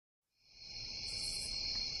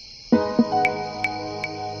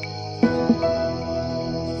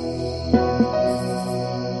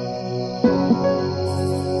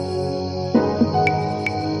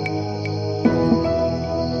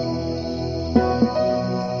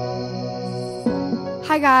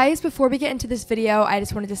Hi guys, before we get into this video, I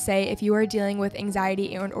just wanted to say if you are dealing with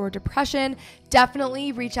anxiety or depression,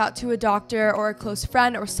 definitely reach out to a doctor or a close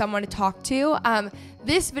friend or someone to talk to.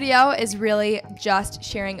 This video is really just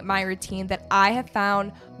sharing my routine that I have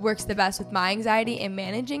found works the best with my anxiety and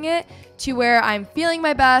managing it to where I'm feeling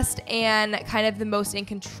my best and kind of the most in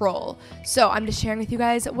control. So I'm just sharing with you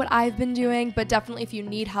guys what I've been doing, but definitely if you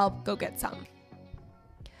need help, go get some.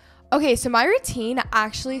 Okay, so my routine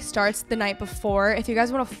actually starts the night before. If you guys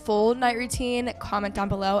want a full night routine, comment down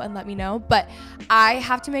below and let me know. But I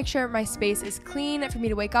have to make sure my space is clean for me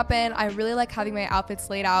to wake up in. I really like having my outfits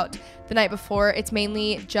laid out the night before. It's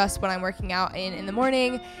mainly just when I'm working out in the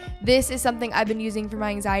morning. This is something I've been using for my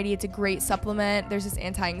anxiety. It's a great supplement. There's this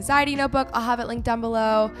anti-anxiety notebook. I'll have it linked down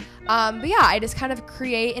below. But yeah, I just kind of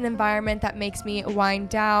create an environment that makes me wind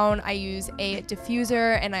down. I use a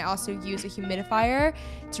diffuser and I also use a humidifier.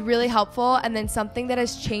 It's really helpful. And then something that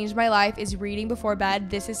has changed my life is reading before bed.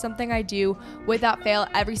 This is something I do without fail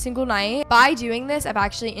every single night. By doing this, I've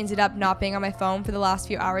actually ended up not being on my phone for the last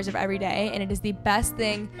few hours of every day, and it is the best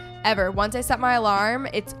thing ever. Once I set my alarm,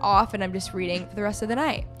 it's off and I'm just reading for the rest of the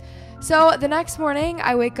night. So the next morning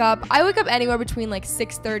I wake up anywhere between like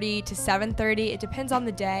 6:30 to 7:30. It depends on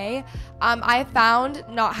the day. I have found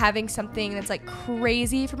not having something that's like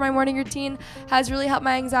crazy for my morning routine has really helped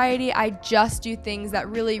my anxiety. I just do things that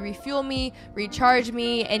really refuel me, recharge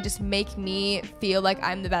me, and just make me feel like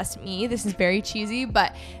I'm the best me. This is very cheesy,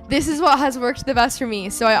 but this is what has worked the best for me.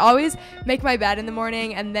 So I always make my bed in the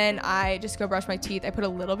morning and then I just go brush my teeth. I put a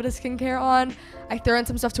little bit of skincare on. I throw in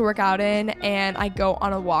some stuff to work out in, and I go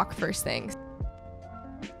on a walk first thing.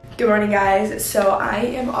 Good morning, guys. So I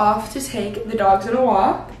am off to take the dogs on a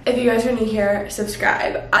walk. If you guys are new here,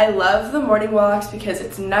 subscribe. I love the morning walks because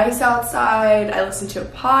it's nice outside. I listen to a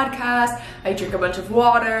podcast. I drink a bunch of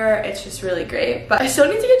water. It's just really great. But I still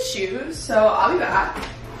need to get shoes, so I'll be back.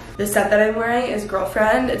 The set that I'm wearing is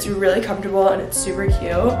Girlfriend. It's really comfortable and it's super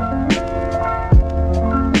cute.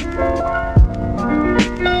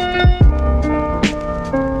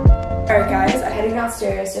 Alright guys, I'm heading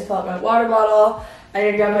downstairs to fill up my water bottle. I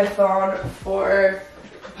need to grab my phone for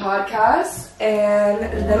the podcast, and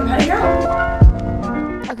then I'm heading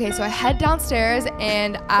out. Okay, so I head downstairs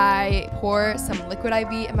and I pour some liquid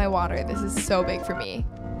IV in my water. This is so big for me.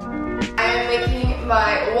 I am making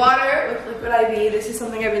my water with liquid IV. This is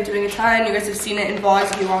something I've been doing a ton. You guys have seen it in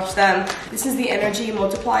vlogs if you watch them. This is the energy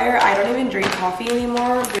multiplier. I don't even drink coffee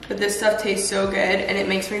anymore, but this stuff tastes so good and it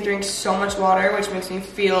makes me drink so much water, which makes me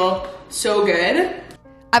feel so good.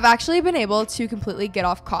 I've actually been able to completely get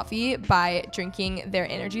off coffee by drinking their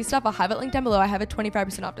energy stuff. I'll have it linked down below. I have a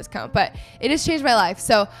 25% off discount, but it has changed my life.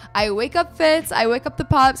 So I wake up Fitz, I wake up the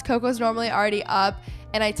pups. Coco's normally already up,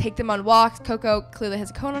 and I take them on walks. Coco clearly has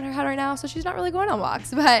a cone on her head right now, so she's not really going on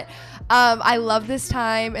walks. But I love this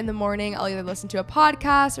time in the morning. I'll either listen to a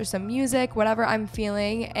podcast or some music, whatever I'm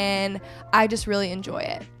feeling, and I just really enjoy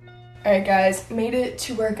it. All right, guys, made it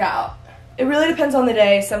to work out. It really depends on the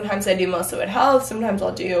day. Sometimes I do most of it health. Sometimes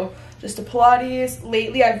I'll do just a Pilates.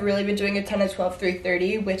 Lately, I've really been doing a 10 to 12,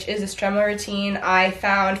 330, which is a strenuous routine I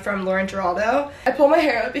found from Lauren Geraldo. I pull my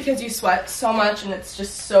hair up because you sweat so much and it's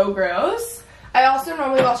just so gross. I also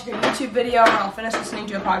normally watch a YouTube video and I'll finish listening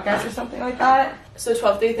to a podcast or something like that. So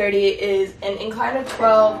 12, 330 is an incline of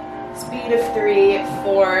 12, speed of 3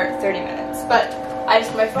 for 30 minutes. But I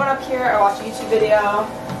just put my phone up here, I watch a YouTube video,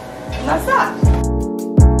 and that's that.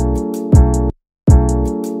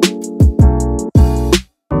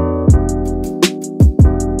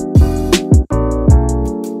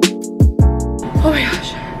 Oh my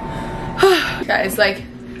gosh. Guys, like,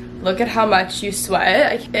 look at how much you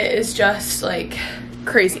sweat. It is just like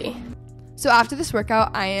crazy. So after this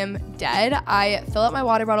workout, I am dead. I fill up my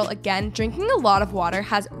water bottle again. Drinking a lot of water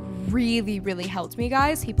has really helped me,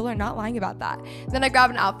 guys. People are not lying about that. Then I grab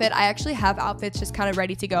an outfit. I actually have outfits just kind of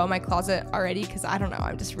ready to go in my closet already because I don't know,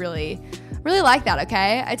 I'm just really like that,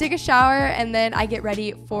 okay? I take a shower and then I get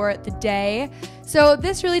ready for the day. So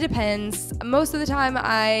this really depends. Most of the time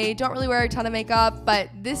I don't really wear a ton of makeup, but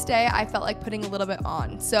this day I felt like putting a little bit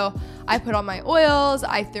on. So I put on my oils,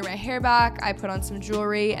 I threw my hair back, I put on some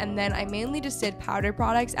jewelry, and then I mainly just did powder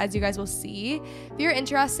products, as you guys will see. If you're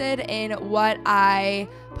interested in what I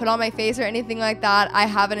put on my face or anything like that, I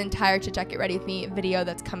have an entire Chit Chat Get Ready With Me video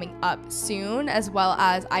that's coming up soon, as well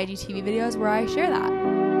as IGTV videos where I share that.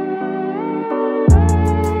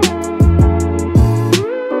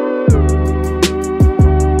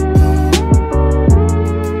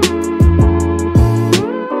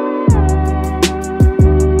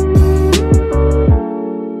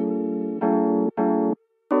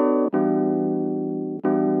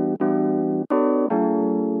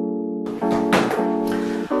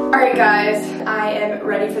 Alright guys, I am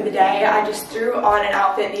ready for the day. I just threw on an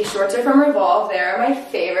outfit. These shorts are from Revolve. They're my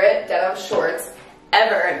favorite denim shorts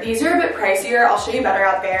ever. These are a bit pricier. I'll show you better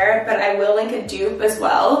out there, but I will link a dupe as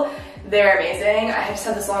well. They're amazing. I just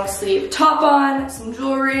have this long sleeve top on, some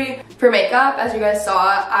jewelry. For makeup, as you guys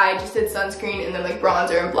saw, I just did sunscreen and then like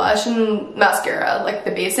bronzer and blush and mascara, like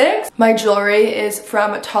the basics. My jewelry is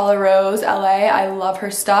from Tala Rose, LA. I love her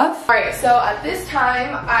stuff. All right, so at this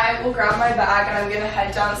time, I will grab my bag and I'm gonna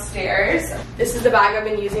head downstairs. This is the bag I've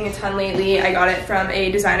been using a ton lately. I got it from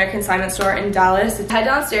a designer consignment store in Dallas. Head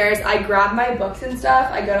downstairs, I grab my books and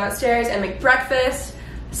stuff. I go downstairs and make breakfast.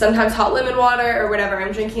 Sometimes hot lemon water or whatever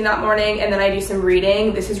I'm drinking that morning, and then I do some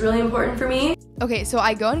reading. This is really important for me. Okay, so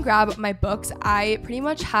I go and grab my books. I pretty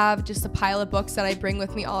much have just a pile of books that I bring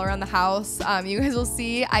with me all around the house. You guys will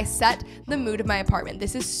see I set the mood of my apartment.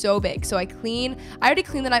 This is so big. So I already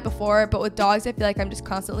cleaned the night before, but with dogs, I feel like I'm just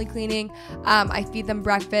constantly cleaning. I feed them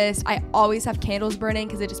breakfast. I always have candles burning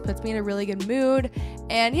because it just puts me in a really good mood.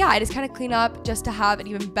 And yeah, I just kind of clean up just to have an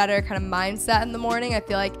even better kind of mindset in the morning. I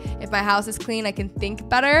feel like if my house is clean, I can think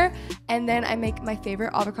better. And then I make my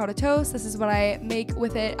favorite avocado toast. This is what I make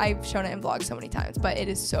with it. I've shown it in vlogs so many times, but it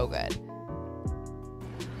is so good.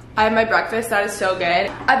 I have my breakfast, that is so good.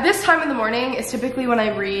 At this time in the morning is typically when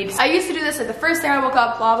I read. I used to do this like the first thing I woke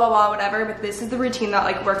up, blah, blah, blah, whatever, but this is the routine that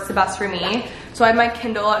like works the best for me. So I have my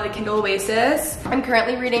Kindle, the Kindle Oasis. I'm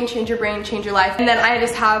currently reading Change Your Brain, Change Your Life. And then I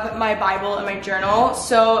just have my Bible and my journal.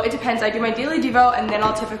 So it depends, I do my daily devo and then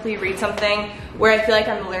I'll typically read something where I feel like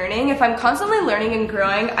I'm learning. If I'm constantly learning and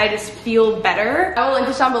growing, I just feel better. I will link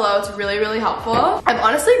this down below, it's really, really helpful. I'm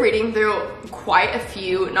honestly reading through quite a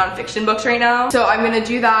few nonfiction books right now. So I'm gonna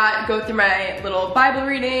do that, go through my little Bible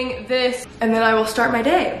reading, this, and then I will start my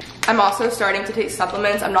day. I'm also starting to take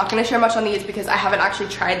supplements. I'm not gonna share much on these because I haven't actually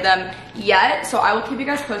tried them yet. So I will keep you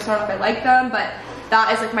guys posted on if I like them, but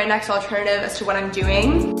that is like my next alternative as to what I'm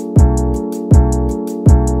doing.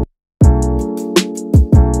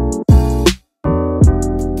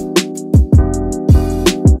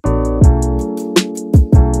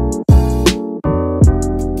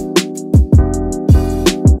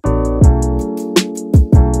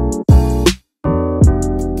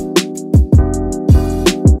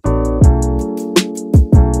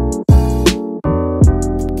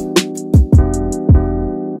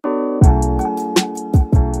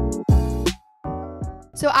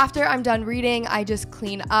 So after I'm done reading, I just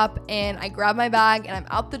clean up and I grab my bag and I'm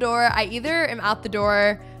out the door. I either am out the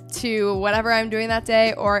door to whatever I'm doing that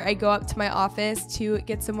day or I go up to my office to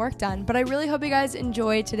get some work done. But I really hope you guys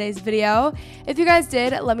enjoyed today's video. If you guys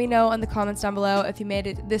did, let me know in the comments down below. If you made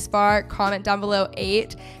it this far, comment down below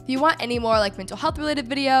 8. If you want any more like mental health related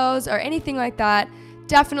videos or anything like that,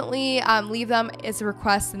 definitely leave them as a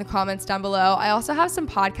request in the comments down below. I also have some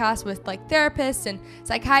podcasts with like therapists and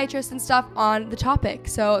psychiatrists and stuff on the topic.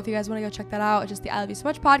 So if you guys want to go check that out, it's just the I Love You So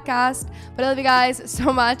Much podcast. But I love you guys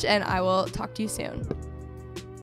so much and I will talk to you soon.